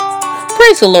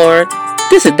Praise the Lord.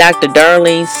 This is Dr.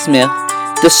 Darlene Smith,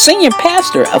 the senior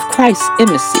pastor of Christ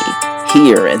Embassy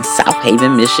here in South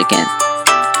Haven, Michigan.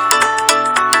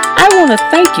 I want to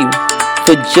thank you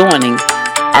for joining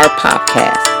our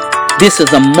podcast. This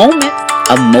is a moment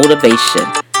of motivation.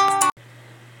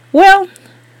 Well,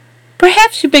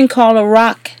 perhaps you've been called a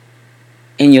rock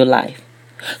in your life.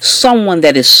 Someone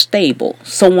that is stable,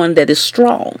 someone that is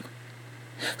strong,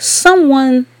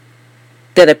 someone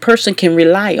that a person can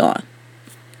rely on.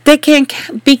 They can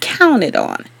be counted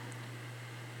on.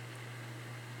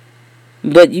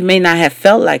 But you may not have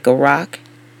felt like a rock.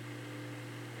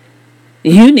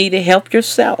 You needed help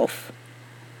yourself.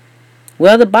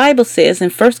 Well, the Bible says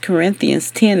in 1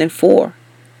 Corinthians 10:4,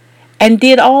 and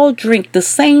did all drink the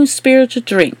same spiritual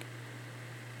drink,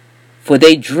 for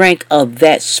they drank of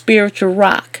that spiritual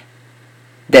rock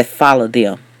that followed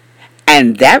them.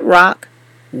 And that rock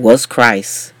was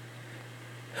Christ.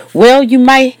 Well, you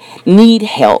might need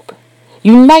help.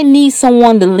 You might need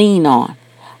someone to lean on.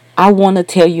 I want to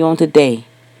tell you on today,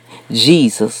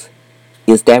 Jesus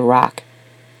is that rock.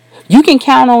 You can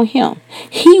count on him.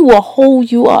 He will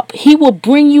hold you up. He will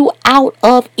bring you out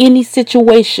of any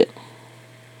situation.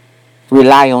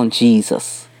 Rely on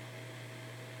Jesus.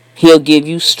 He'll give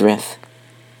you strength.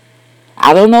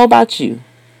 I don't know about you,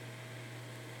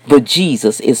 but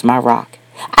Jesus is my rock.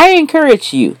 I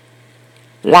encourage you.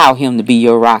 Allow him to be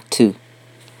your rock too.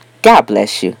 God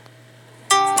bless you.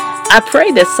 I pray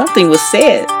that something was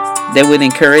said that would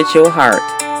encourage your heart.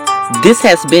 This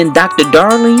has been Dr.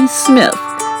 Darlene Smith,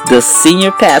 the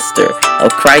senior pastor of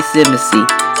Christ Embassy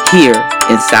here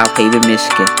in South Haven,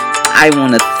 Michigan. I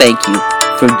want to thank you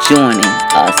for joining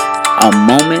us, a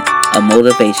moment of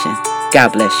motivation.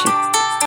 God bless you.